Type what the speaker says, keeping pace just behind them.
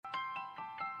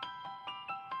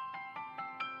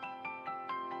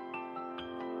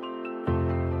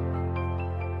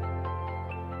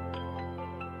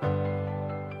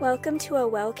Welcome to A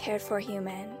Well Cared For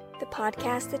Human, the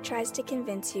podcast that tries to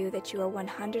convince you that you are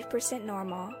 100%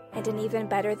 normal and an even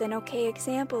better than okay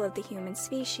example of the human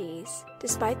species,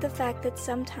 despite the fact that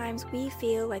sometimes we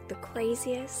feel like the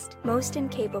craziest, most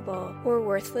incapable, or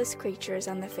worthless creatures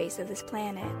on the face of this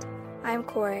planet. I'm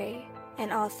Corey,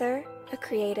 an author, a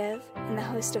creative, and the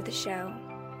host of the show.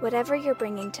 Whatever you're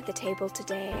bringing to the table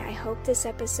today, I hope this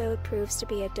episode proves to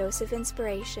be a dose of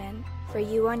inspiration for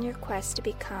you on your quest to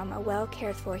become a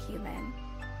well-cared-for human.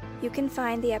 You can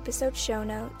find the episode show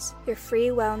notes, your free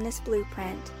wellness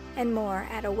blueprint, and more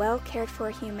at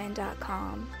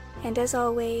awellcaredforhuman.com. And as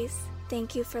always,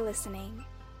 thank you for listening.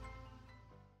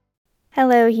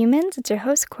 Hello humans, it's your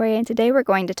host Corey, and today we're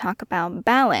going to talk about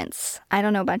balance. I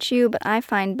don't know about you, but I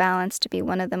find balance to be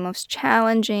one of the most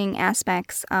challenging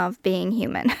aspects of being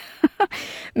human.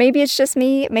 Maybe it's just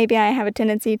me, maybe I have a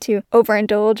tendency to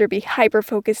overindulge or be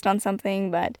hyper-focused on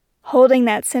something, but holding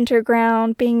that center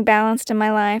ground, being balanced in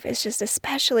my life is just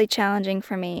especially challenging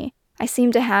for me. I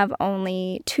seem to have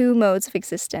only two modes of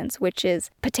existence, which is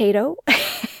potato,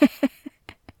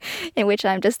 in which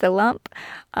I'm just a lump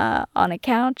on a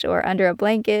couch or under a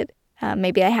blanket.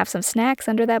 Maybe I have some snacks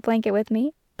under that blanket with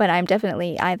me, but I'm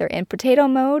definitely either in potato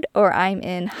mode or I'm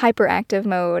in hyperactive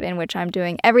mode, in which I'm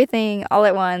doing everything all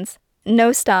at once.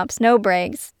 No stops, no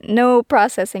breaks, no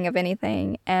processing of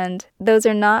anything, and those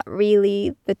are not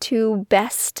really the two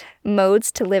best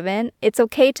modes to live in. It's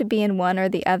okay to be in one or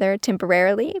the other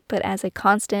temporarily, but as a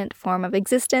constant form of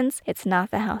existence, it's not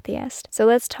the healthiest. So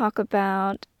let's talk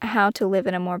about how to live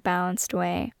in a more balanced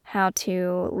way, how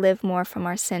to live more from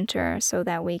our center so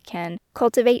that we can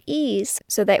cultivate ease,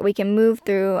 so that we can move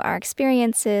through our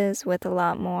experiences with a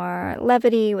lot more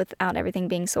levity without everything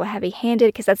being so heavy-handed,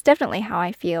 because that's definitely how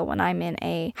I feel when I'm in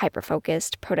a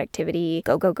hyper-focused productivity,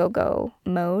 go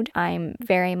mode. I'm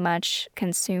very much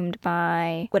consumed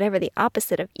by whatever the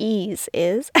opposite of ease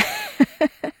is.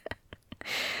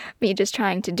 Me just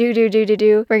trying to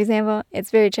do, for example, it's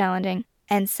very challenging.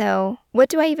 And so, what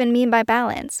do I even mean by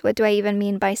balance? What do I even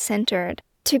mean by centered?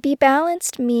 To be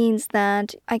balanced means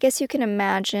that, I guess you can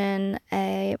imagine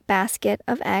a basket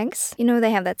of eggs. You know,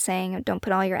 they have that saying, don't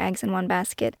put all your eggs in one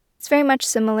basket. It's very much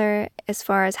similar as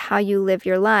far as how you live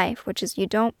your life, which is you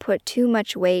don't put too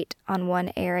much weight on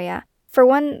one area. For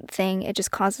one thing, it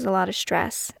just causes a lot of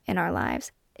stress in our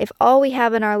lives. If all we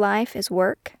have in our life is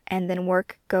work, and then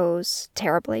work goes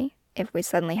terribly, if we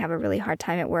suddenly have a really hard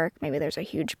time at work, maybe there's a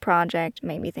huge project,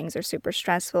 maybe things are super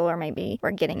stressful, or maybe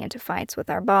we're getting into fights with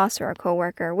our boss or a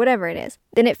coworker, whatever it is,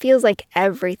 then it feels like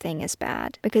everything is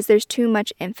bad because there's too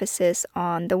much emphasis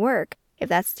on the work. If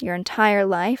that's your entire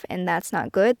life and that's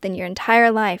not good, then your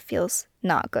entire life feels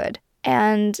not good.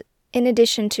 And in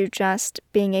addition to just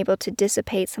being able to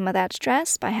dissipate some of that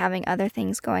stress by having other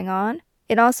things going on,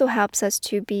 it also helps us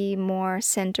to be more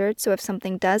centered. So if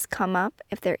something does come up,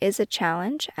 if there is a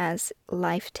challenge, as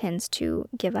life tends to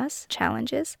give us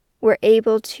challenges, we're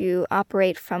able to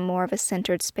operate from more of a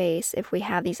centered space if we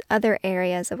have these other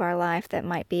areas of our life that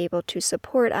might be able to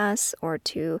support us or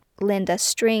to lend us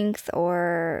strength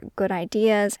or good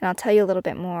ideas. And I'll tell you a little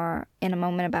bit more in a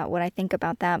moment about what I think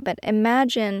about that. But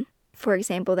imagine, for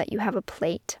example, that you have a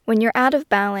plate. When you're out of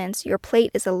balance, your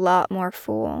plate is a lot more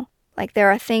full. Like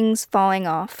there are things falling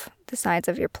off the sides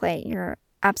of your plate. You're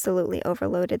absolutely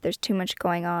overloaded. There's too much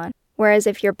going on. Whereas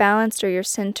if you're balanced or you're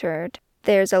centered,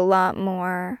 there's a lot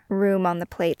more room on the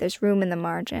plate. There's room in the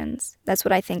margins. That's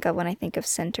what I think of when I think of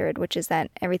centered, which is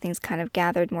that everything's kind of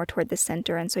gathered more toward the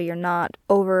center. And so you're not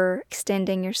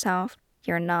overextending yourself.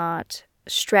 You're not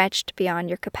stretched beyond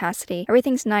your capacity.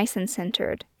 Everything's nice and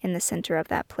centered in the center of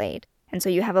that plate. And so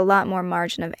you have a lot more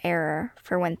margin of error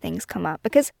for when things come up,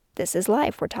 because this is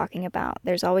life we're talking about.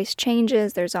 There's always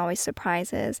changes, there's always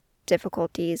surprises,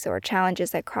 difficulties, or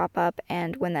challenges that crop up,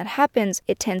 and when that happens,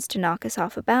 it tends to knock us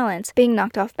off of balance. Being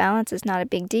knocked off balance is not a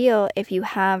big deal if you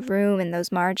have room in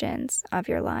those margins of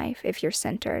your life, if you're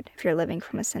centered, if you're living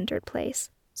from a centered place.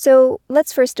 So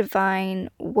let's first define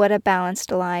what a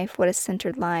balanced life, what a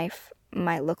centered life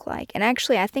might look like. And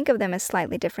actually, I think of them as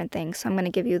slightly different things. So I'm going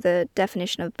to give you the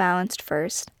definition of balanced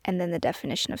first, and then the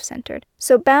definition of centered.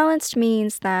 So balanced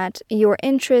means that your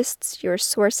interests, your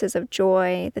sources of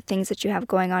joy, the things that you have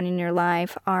going on in your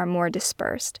life are more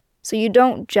dispersed. So you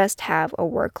don't just have a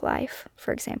work life,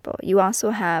 for example. You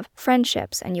also have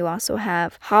friendships, and you also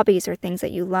have hobbies or things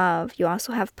that you love. You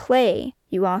also have play.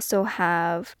 You also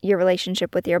have your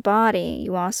relationship with your body.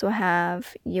 You also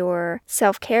have your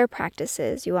self-care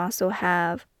practices. You also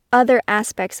have other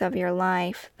aspects of your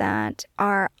life that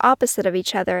are opposite of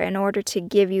each other in order to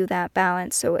give you that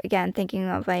balance. So again, thinking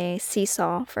of a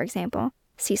seesaw, for example.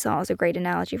 Seesaw is a great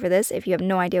analogy for this if you have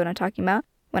no idea what I'm talking about.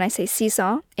 When I say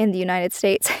seesaw in the United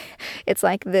States, it's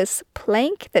like this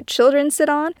plank that children sit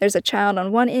on. There's a child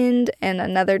on one end and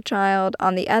another child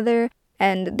on the other,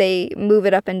 and they move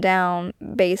it up and down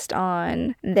based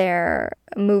on their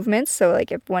movements. So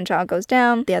like if one child goes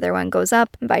down, the other one goes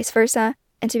up, and vice versa.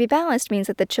 And to be balanced means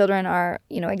that the children are,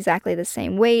 exactly the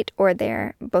same weight, or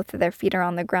both of their feet are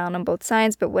on the ground on both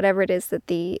sides, but whatever it is that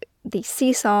the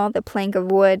seesaw, the plank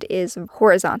of wood, is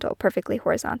horizontal, perfectly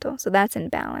horizontal. So that's in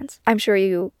balance. I'm sure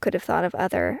you could have thought of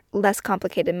other less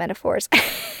complicated metaphors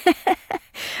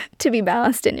to be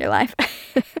balanced in your life.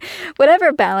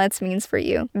 Whatever balance means for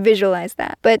you, visualize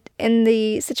that. But in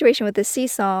the situation with the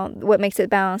seesaw, what makes it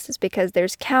balanced is because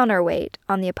there's counterweight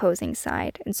on the opposing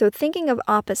side. And so thinking of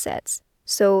opposites.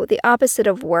 So the opposite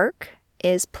of work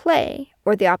is play,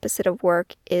 or the opposite of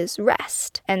work is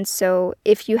rest. And so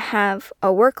if you have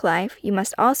a work life, you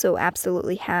must also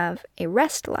absolutely have a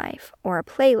rest life or a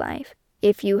play life.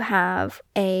 If you have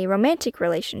a romantic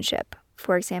relationship,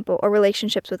 for example, or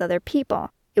relationships with other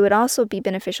people, it would also be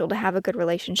beneficial to have a good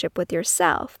relationship with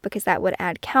yourself, because that would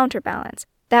add counterbalance.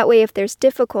 That way, if there's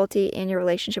difficulty in your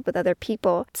relationship with other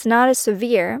people, it's not as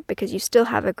severe because you still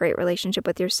have a great relationship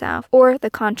with yourself. Or the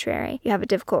contrary, you have a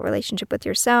difficult relationship with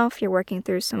yourself, you're working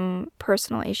through some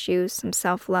personal issues, some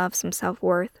self-love, some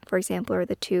self-worth, for example, are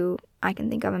the two I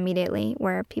can think of immediately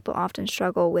where people often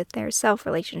struggle with their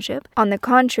self-relationship. On the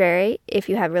contrary, if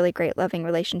you have really great loving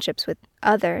relationships with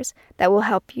others, that will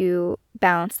help you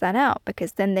balance that out,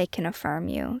 because then they can affirm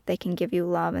you. They can give you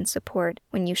love and support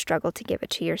when you struggle to give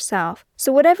it to yourself.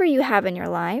 So whatever you have in your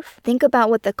life, think about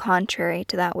what the contrary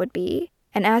to that would be,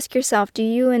 and ask yourself, do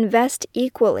you invest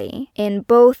equally in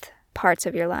both parts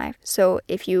of your life? So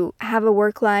if you have a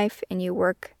work life and you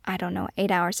work, 8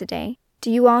 hours a day, do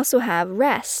you also have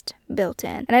rest built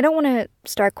in? And I don't want to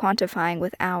start quantifying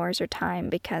with hours or time,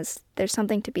 because there's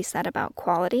something to be said about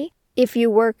quality. If you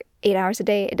work 8 hours a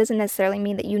day, it doesn't necessarily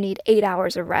mean that you need 8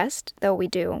 hours of rest, though we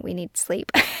do. We need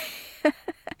sleep.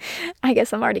 I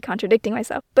guess I'm already contradicting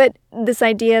myself. But this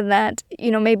idea that,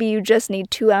 maybe you just need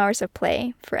 2 hours of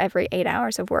play for every 8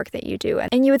 hours of work that you do.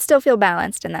 And you would still feel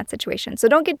balanced in that situation. So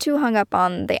don't get too hung up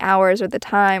on the hours or the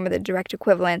time or the direct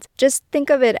equivalents. Just think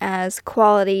of it as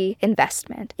quality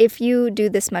investment. If you do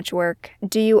this much work,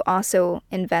 do you also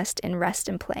invest in rest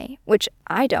and play? Which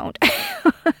I don't.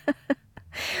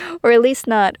 Or at least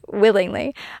not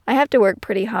willingly. I have to work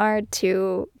pretty hard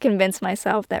to convince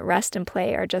myself that rest and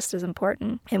play are just as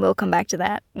important. And we'll come back to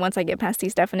that once I get past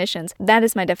these definitions. That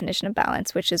is my definition of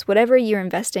balance, which is whatever you're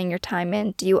investing your time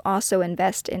in, do you also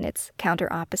invest in its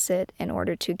counter opposite in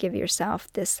order to give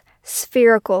yourself this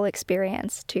spherical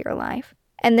experience to your life?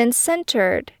 And then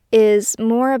centered is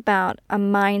more about a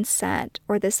mindset,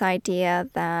 or this idea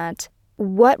that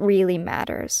what really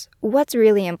matters, what's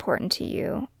really important to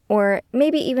you, or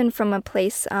maybe even from a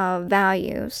place of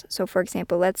values. So for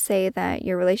example, let's say that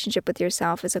your relationship with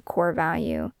yourself is a core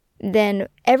value. Then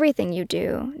everything you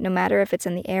do, no matter if it's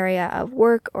in the area of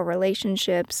work or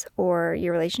relationships or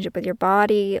your relationship with your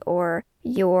body or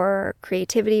your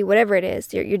creativity, whatever it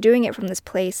is, you're doing it from this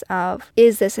place of,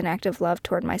 is this an act of love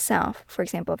toward myself? For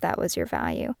example, if that was your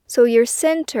value. So your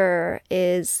center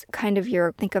is kind of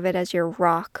think of it as your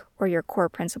rock or your core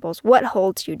principles. What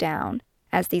holds you down?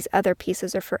 As these other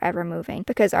pieces are forever moving,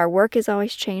 because our work is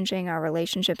always changing, our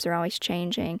relationships are always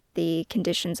changing, the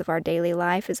conditions of our daily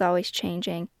life is always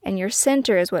changing, and your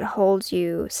center is what holds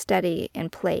you steady in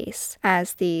place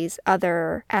as these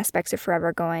other aspects are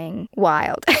forever going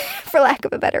wild, for lack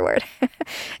of a better word.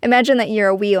 Imagine that you're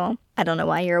a wheel. I don't know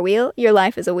why you're a wheel. Your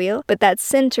life is a wheel. But that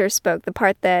center spoke, the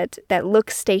part that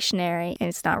looks stationary, and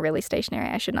it's not really stationary.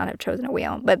 I should not have chosen a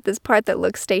wheel. But this part that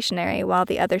looks stationary while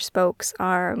the other spokes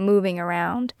are moving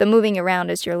around. The moving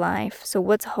around is your life. So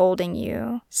what's holding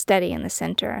you steady in the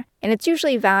center? And it's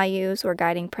usually values or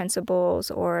guiding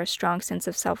principles or a strong sense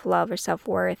of self-love or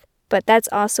self-worth. But that's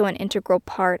also an integral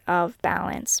part of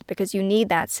balance, because you need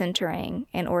that centering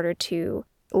in order to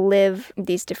live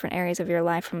these different areas of your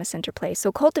life from a center place.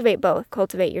 So cultivate both.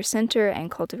 Cultivate your center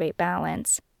and cultivate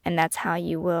balance. And that's how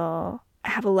you will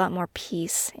have a lot more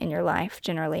peace in your life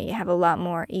generally. You have a lot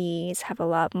more ease, have a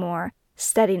lot more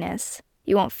steadiness.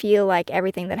 You won't feel like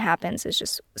everything that happens is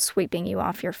just sweeping you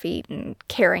off your feet and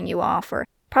carrying you off, or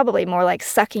probably more like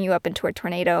sucking you up into a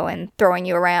tornado and throwing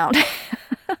you around.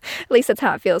 At least that's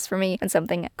how it feels for me when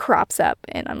something crops up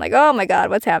and I'm like, oh my God,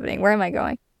 what's happening? Where am I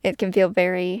going? It can feel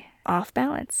very off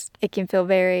balance. It can feel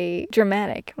very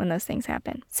dramatic when those things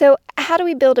happen. So how do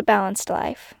we build a balanced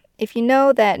life? If you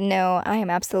know that, no, I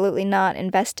am absolutely not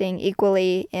investing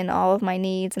equally in all of my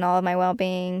needs and all of my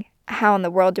well-being, how in the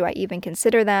world do I even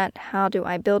consider that? How do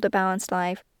I build a balanced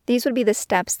life? These would be the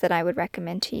steps that I would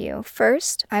recommend to you.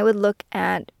 First, I would look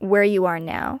at where you are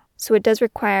now. So it does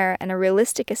require a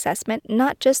realistic assessment,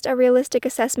 not just a realistic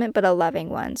assessment, but a loving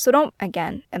one. So don't,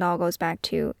 again, it all goes back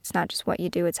to it's not just what you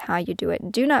do, it's how you do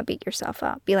it. Do not beat yourself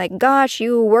up. Be like, gosh,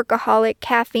 you workaholic,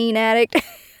 caffeine addict,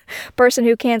 person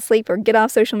who can't sleep or get off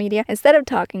social media. Instead of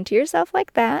talking to yourself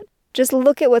like that, just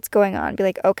look at what's going on. Be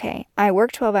like, okay, I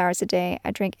work 12 hours a day.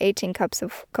 I drink 18 cups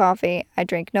of coffee. I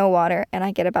drink no water, and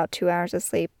I get about 2 hours of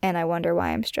sleep, and I wonder why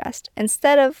I'm stressed.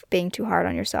 Instead of being too hard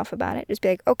on yourself about it, just be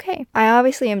like, okay, I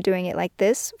obviously am doing it like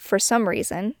this for some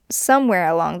reason. Somewhere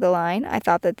along the line, I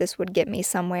thought that this would get me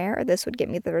somewhere, or this would get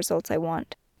me the results I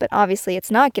want. But obviously,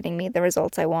 it's not getting me the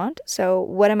results I want, so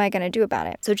what am I going to do about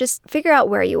it? So just figure out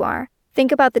where you are.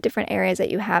 Think about the different areas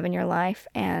that you have in your life,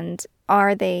 and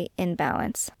are they in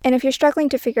balance? And if you're struggling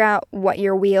to figure out what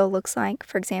your wheel looks like,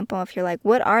 for example, if you're like,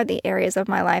 what are the areas of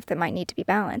my life that might need to be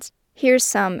balanced? Here's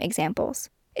some examples.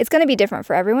 It's going to be different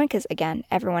for everyone because, again,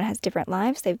 everyone has different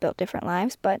lives. They've built different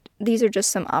lives, but these are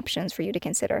just some options for you to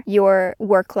consider. Your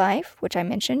work life, which I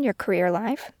mentioned, your career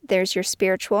life. There's your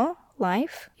spiritual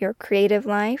life, your creative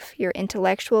life, your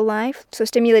intellectual life. So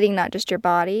stimulating not just your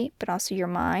body, but also your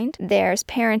mind. There's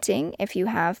parenting, if you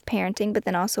have parenting, but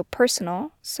then also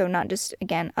personal. So not just,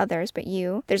 again, others, but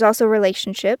you. There's also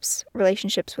relationships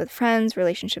with friends,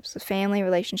 relationships with family,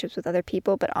 relationships with other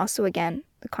people, but also, again,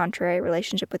 the contrary,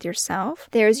 relationship with yourself.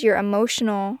 There's your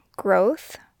emotional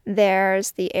growth.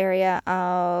 There's the area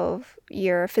of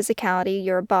your physicality,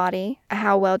 your body.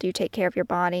 How well do you take care of your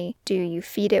body? Do you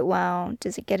feed it well?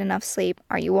 Does it get enough sleep?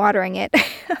 Are you watering it?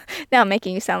 Now I'm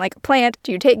making you sound like a plant.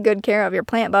 Do you take good care of your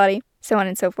plant body? So on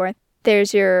and so forth.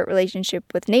 There's your relationship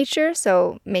with nature.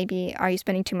 So maybe are you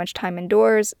spending too much time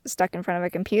indoors, stuck in front of a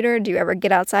computer? Do you ever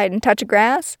get outside and touch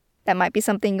grass? That might be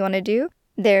something you want to do.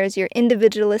 There's your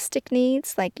individualistic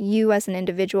needs, like you as an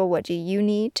individual, what do you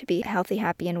need to be healthy,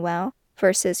 happy, and well?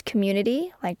 Versus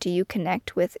community, like do you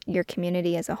connect with your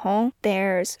community as a whole?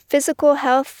 There's physical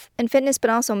health and fitness, but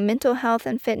also mental health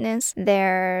and fitness.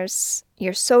 There's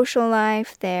your social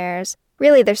life. There's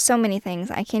so many things.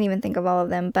 I can't even think of all of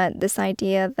them, but this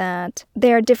idea that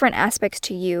there are different aspects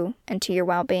to you and to your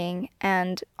well-being,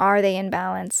 and are they in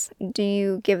balance? Do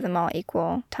you give them all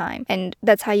equal time? And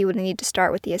that's how you would need to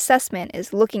start with the assessment,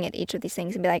 is looking at each of these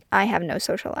things and be like, I have no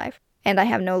social life, and I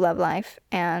have no love life,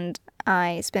 and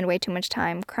I spend way too much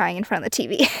time crying in front of the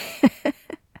TV.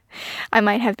 I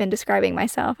might have been describing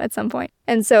myself at some point.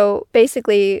 And so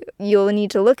basically, you'll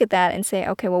need to look at that and say,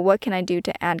 okay, well, what can I do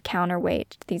to add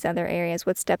counterweight to these other areas?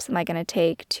 What steps am I going to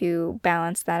take to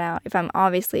balance that out? If I'm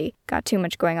obviously got too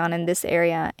much going on in this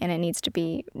area and it needs to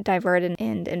be diverted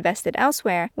and invested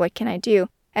elsewhere, what can I do?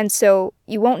 And so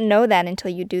you won't know that until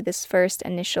you do this first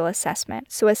initial assessment.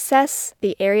 So assess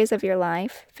the areas of your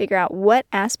life, figure out what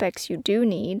aspects you do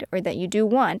need or that you do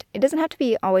want. It doesn't have to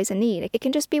be always a need. It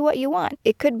can just be what you want.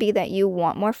 It could be that you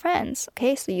want more friends.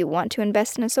 Okay, so you want to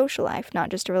invest in a social life, not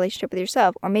just a relationship with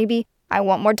yourself. Or maybe I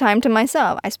want more time to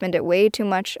myself. I spend it way too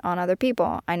much on other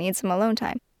people. I need some alone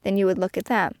time. Then you would look at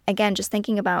that. Again, just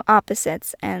thinking about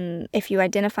opposites, and if you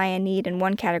identify a need in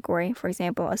one category, for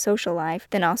example, a social life,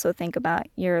 then also think about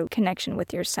your connection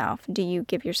with yourself. Do you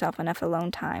give yourself enough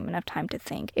alone time, enough time to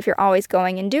think? If you're always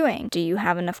going and doing, do you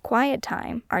have enough quiet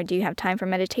time? Or do you have time for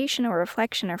meditation or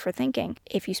reflection or for thinking?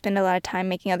 If you spend a lot of time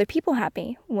making other people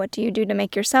happy, what do you do to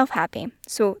make yourself happy?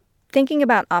 So thinking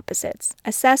about opposites.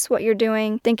 Assess what you're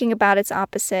doing, thinking about its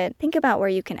opposite. Think about where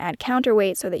you can add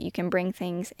counterweight so that you can bring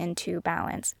things into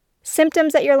balance.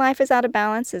 Symptoms that your life is out of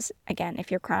balance is, again,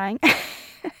 if you're crying.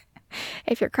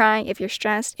 If you're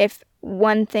stressed, if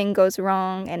one thing goes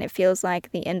wrong and it feels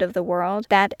like the end of the world,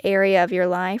 that area of your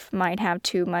life might have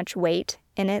too much weight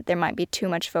in it. There might be too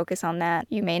much focus on that.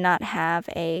 You may not have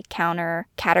a counter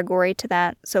category to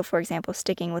that. So for example,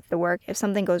 sticking with the work, if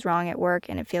something goes wrong at work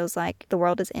and it feels like the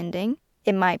world is ending,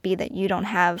 it might be that you don't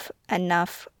have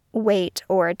enough weight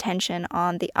or attention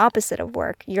on the opposite of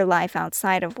work, your life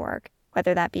outside of work,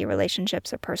 whether that be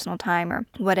relationships or personal time or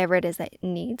whatever it is that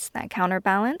needs that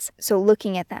counterbalance. So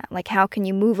looking at that, like how can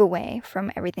you move away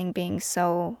from everything being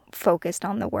so focused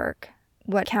on the work?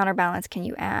 What counterbalance can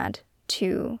you add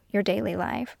to your daily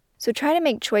life? So try to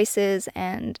make choices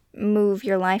and move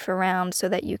your life around so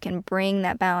that you can bring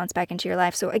that balance back into your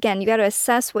life. So again, you got to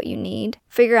assess what you need,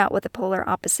 figure out what the polar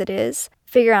opposite is,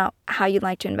 figure out how you'd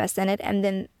like to invest in it, and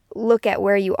then look at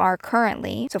where you are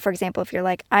currently. So for example, if you're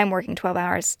like, I'm working 12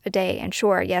 hours a day, and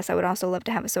sure, yes, I would also love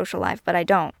to have a social life, but I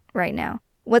don't right now.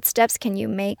 What steps can you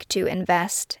make to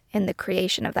invest in the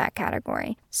creation of that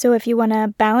category? So if you want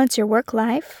to balance your work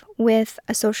life with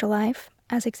a social life,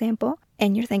 as example,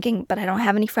 and you're thinking, but I don't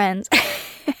have any friends,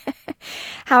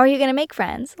 How are you going to make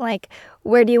friends? Like,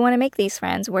 where do you want to make these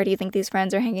friends? Where do you think these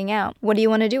friends are hanging out? What do you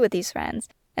want to do with these friends?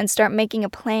 And start making a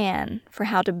plan for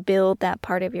how to build that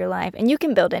part of your life. And you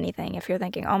can build anything if you're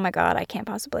thinking, oh my God, I can't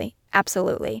possibly.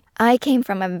 Absolutely. I came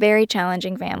from a very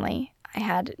challenging family. I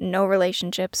had no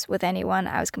relationships with anyone.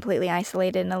 I was completely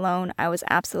isolated and alone. I was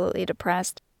absolutely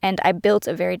depressed. And I built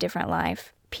a very different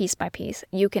life, piece by piece.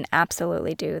 You can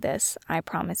absolutely do this, I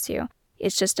promise you.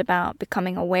 It's just about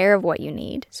becoming aware of what you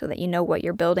need so that you know what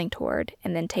you're building toward,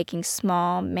 and then taking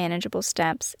small, manageable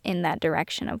steps in that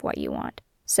direction of what you want.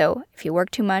 So if you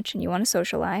work too much and you want a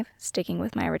social life, sticking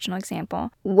with my original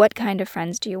example, what kind of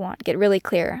friends do you want? Get really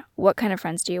clear. What kind of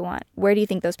friends do you want? Where do you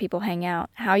think those people hang out?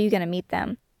 How are you going to meet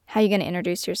them? How are you going to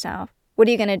introduce yourself? What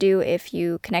are you going to do if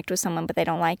you connect with someone but they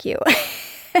don't like you?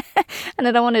 And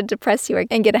I don't want to depress you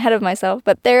and get ahead of myself,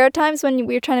 but there are times when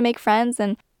we're trying to make friends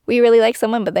and we really like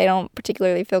someone, but they don't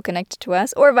particularly feel connected to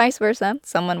us, or vice versa.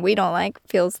 Someone we don't like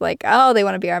feels like, oh, they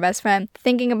want to be our best friend.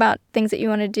 Thinking about things that you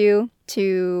want to do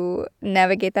to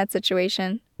navigate that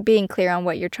situation, being clear on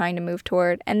what you're trying to move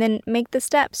toward, and then make the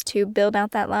steps to build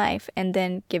out that life, and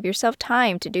then give yourself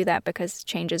time to do that, because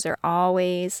changes are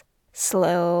always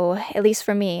slow. At least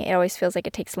for me, it always feels like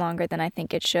it takes longer than I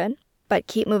think it should. But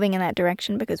keep moving in that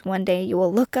direction, because one day you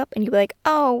will look up and you'll be like,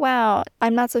 oh, wow,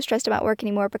 I'm not so stressed about work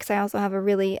anymore because I also have a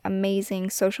really amazing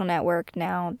social network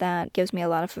now that gives me a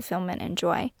lot of fulfillment and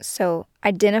joy. So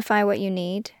identify what you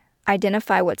need.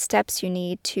 Identify what steps you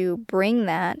need to bring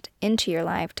that into your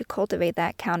life, to cultivate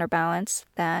that counterbalance,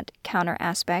 that counter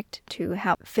aspect to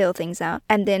help fill things out.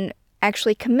 And then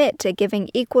actually commit to giving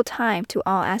equal time to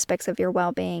all aspects of your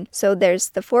well-being. So there's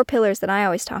the 4 pillars that I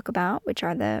always talk about, which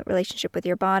are the relationship with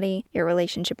your body, your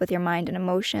relationship with your mind and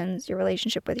emotions, your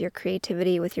relationship with your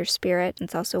creativity, with your spirit.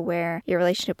 It's also where your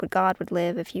relationship with God would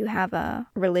live if you have a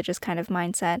religious kind of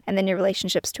mindset, and then your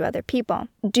relationships to other people.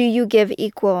 Do you give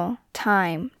equal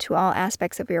time to all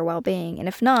aspects of your well-being? And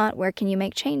if not, where can you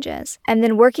make changes? And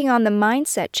then working on the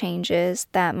mindset changes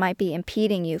that might be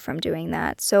impeding you from doing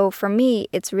that. So for me,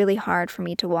 it's really hard for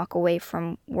me to walk away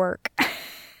from work.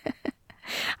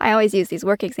 I always use these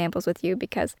work examples with you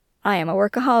because I am a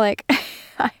workaholic.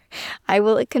 I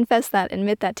will confess that,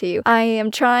 admit that to you. I am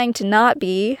trying to not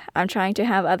be. I'm trying to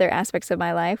have other aspects of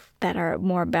my life that are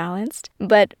more balanced.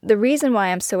 But the reason why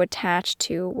I'm so attached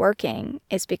to working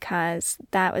is because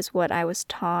that was what I was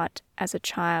taught as a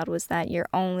child, was that you're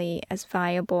only as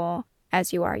valuable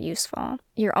as you are useful.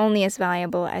 You're only as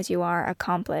valuable as you are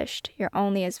accomplished. You're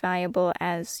only as valuable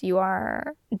as you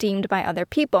are deemed by other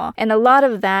people. And a lot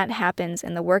of that happens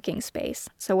in the working space.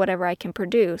 So whatever I can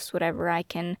produce, whatever I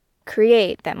can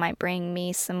create that might bring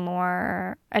me some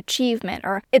more achievement,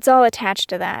 or it's all attached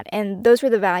to that. And those were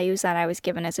the values that I was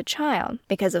given as a child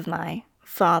because of my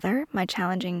father, my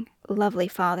challenging, lovely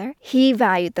father. He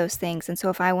valued those things. And so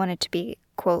if I wanted to be,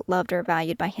 quote, loved or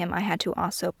valued by him, I had to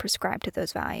also prescribe to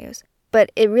those values.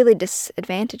 But it really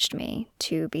disadvantaged me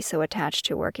to be so attached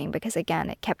to working because, again,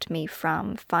 it kept me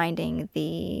from finding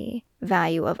the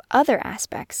value of other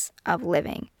aspects of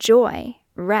living: joy,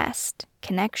 rest,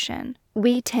 connection.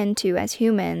 We tend to, as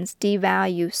humans,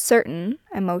 devalue certain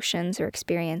emotions or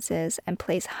experiences and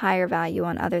place higher value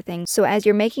on other things. So as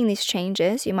you're making these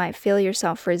changes, you might feel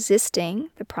yourself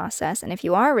resisting the process. And if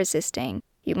you are resisting,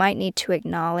 you might need to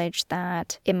acknowledge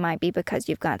that it might be because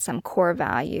you've got some core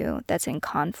value that's in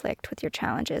conflict with your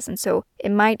challenges. And so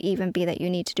it might even be that you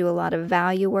need to do a lot of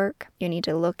value work. You need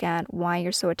to look at why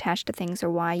you're so attached to things, or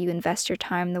why you invest your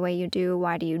time the way you do.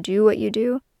 Why do you do what you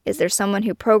do? Is there someone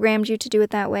who programmed you to do it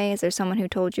that way? Is there someone who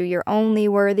told you you're only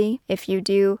worthy if you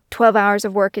do 12 hours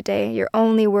of work a day? You're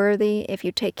only worthy if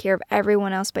you take care of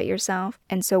everyone else but yourself.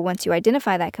 And so once you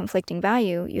identify that conflicting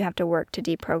value, you have to work to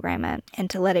deprogram it and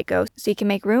to let it go so you can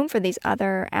make room for these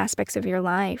other aspects of your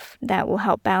life that will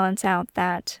help balance out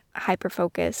that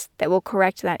hyper-focus, that will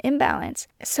correct that imbalance.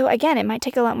 So again, it might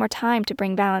take a lot more time to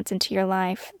bring balance into your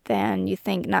life than you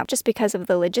think, not just because of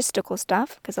the logistical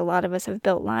stuff, because a lot of us have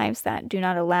built lives that do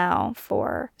not allow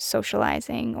for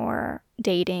socializing or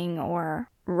dating or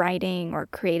writing or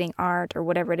creating art or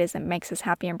whatever it is that makes us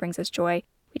happy and brings us joy.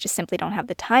 We just simply don't have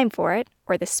the time for it,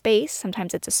 or the space.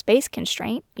 Sometimes it's a space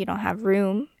constraint. You don't have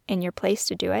room in your place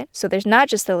to do it. So there's not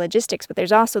just the logistics, but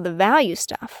there's also the value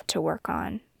stuff to work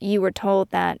on. You were told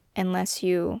that unless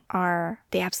you are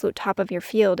the absolute top of your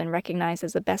field and recognized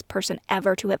as the best person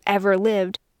ever to have ever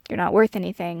lived, you're not worth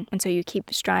anything. And so you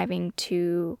keep striving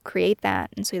to create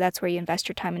that. And so that's where you invest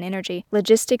your time and energy.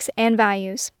 Logistics and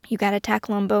values. You got to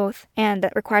tackle them both. And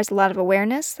that requires a lot of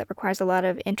awareness. That requires a lot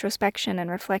of introspection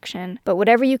and reflection. But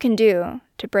whatever you can do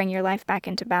to bring your life back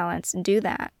into balance, do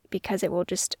that, because it will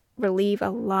just relieve a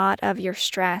lot of your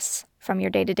stress from your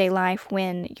day-to-day life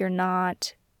when you're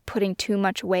not putting too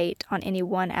much weight on any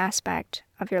one aspect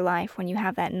of your life, when you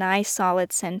have that nice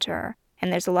solid center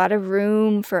and there's a lot of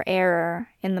room for error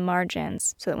in the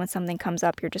margins so that when something comes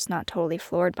up, you're just not totally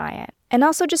floored by it. And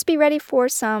also just be ready for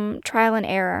some trial and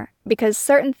error, because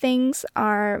certain things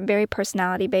are very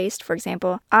personality based. For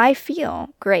example, I feel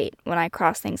great when I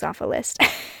cross things off a list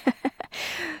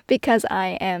because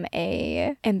I am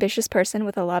a ambitious person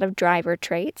with a lot of driver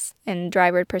traits, and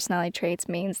driver personality traits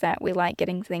means that we like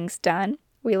getting things done.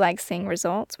 We like seeing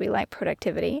results. We like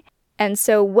productivity. And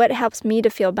so what helps me to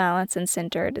feel balanced and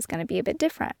centered is going to be a bit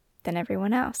different than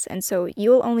everyone else. And so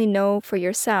you'll only know for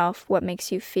yourself what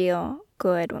makes you feel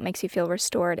good, what makes you feel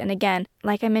restored. And again,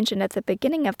 like I mentioned at the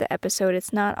beginning of the episode,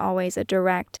 it's not always a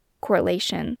direct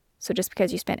correlation. So just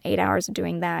because you spent 8 hours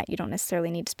doing that, you don't necessarily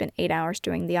need to spend 8 hours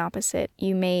doing the opposite.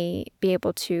 You may be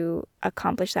able to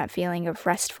accomplish that feeling of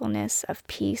restfulness, of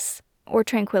peace, or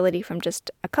tranquility from just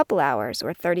a couple hours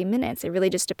or 30 minutes. It really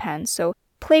just depends. So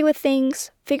play with things,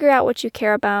 figure out what you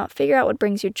care about, figure out what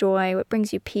brings you joy, what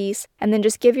brings you peace, and then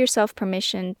just give yourself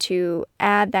permission to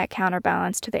add that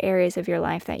counterbalance to the areas of your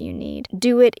life that you need.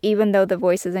 Do it even though the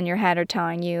voices in your head are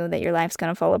telling you that your life's going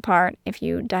to fall apart if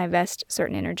you divest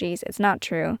certain energies. It's not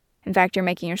true. In fact, you're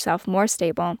making yourself more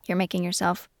stable. You're making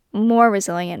yourself more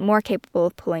resilient, more capable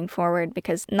of pulling forward,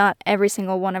 because not every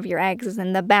single one of your eggs is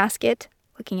in the basket.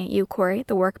 Looking at you, Corey,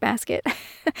 the work basket.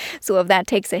 So if that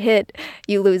takes a hit,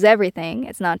 you lose everything.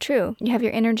 It's not true. You have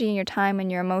your energy and your time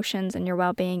and your emotions and your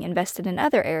well-being invested in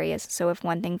other areas. So if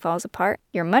one thing falls apart,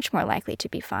 you're much more likely to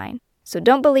be fine. So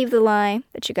don't believe the lie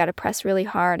that you got to press really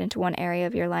hard into one area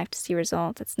of your life to see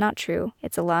results. It's not true.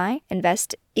 It's a lie.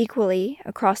 Invest equally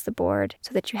across the board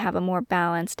so that you have a more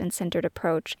balanced and centered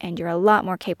approach, and you're a lot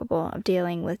more capable of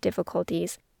dealing with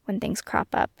difficulties when things crop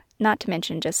up. Not to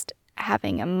mention just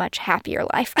having a much happier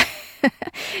life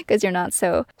because you're not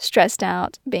so stressed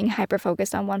out being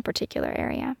hyper-focused on one particular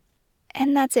area.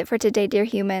 And that's it for today, dear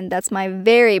human. That's my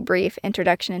very brief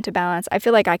introduction into balance. I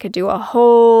feel like I could do a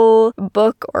whole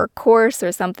book or course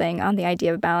or something on the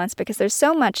idea of balance because there's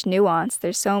so much nuance.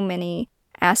 There's so many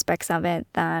aspects of it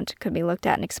that could be looked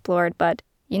at and explored. But,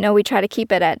 we try to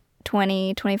keep it at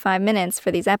 20, 25 minutes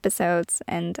for these episodes,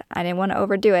 and I didn't want to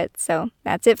overdo it. So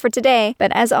that's it for today.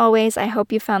 But as always, I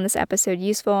hope you found this episode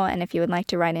useful. And if you would like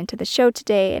to write into the show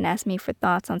today and ask me for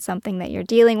thoughts on something that you're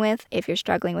dealing with, if you're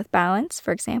struggling with balance,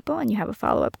 for example, and you have a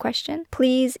follow-up question,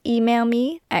 please email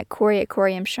me at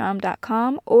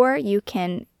Corey@CoreyMSham.com, or you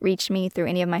can reach me through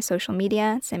any of my social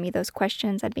media. Send me those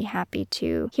questions. I'd be happy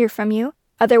to hear from you.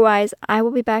 Otherwise, I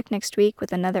will be back next week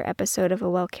with another episode of A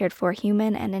Well Cared For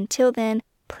Human. And until then,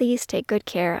 please take good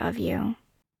care of you.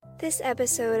 This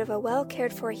episode of A Well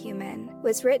Cared For Human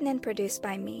was written and produced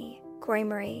by me, Corey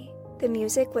Marie. The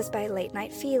music was by Late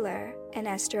Night Feeler and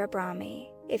Esther Abrami.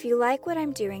 If you like what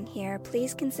I'm doing here,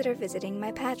 please consider visiting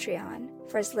my Patreon.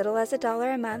 For as little as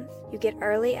 $1 a month, you get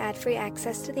early ad-free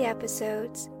access to the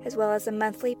episodes, as well as a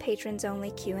monthly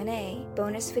patrons-only Q&A,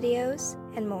 bonus videos,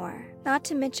 and more. Not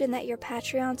to mention that your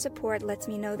Patreon support lets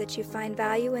me know that you find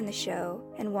value in the show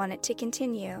and want it to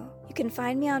continue. You can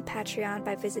find me on Patreon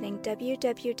by visiting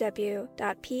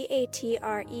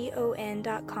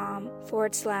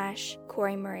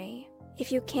www.patreon.com/Corey Marie. If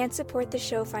you can't support the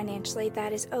show financially,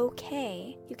 that is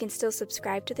okay. You can still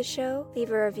subscribe to the show,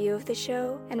 leave a review of the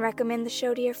show, and recommend the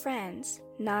show to your friends,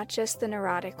 not just the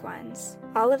neurotic ones.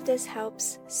 All of this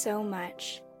helps so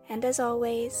much. And as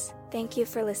always, thank you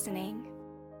for listening.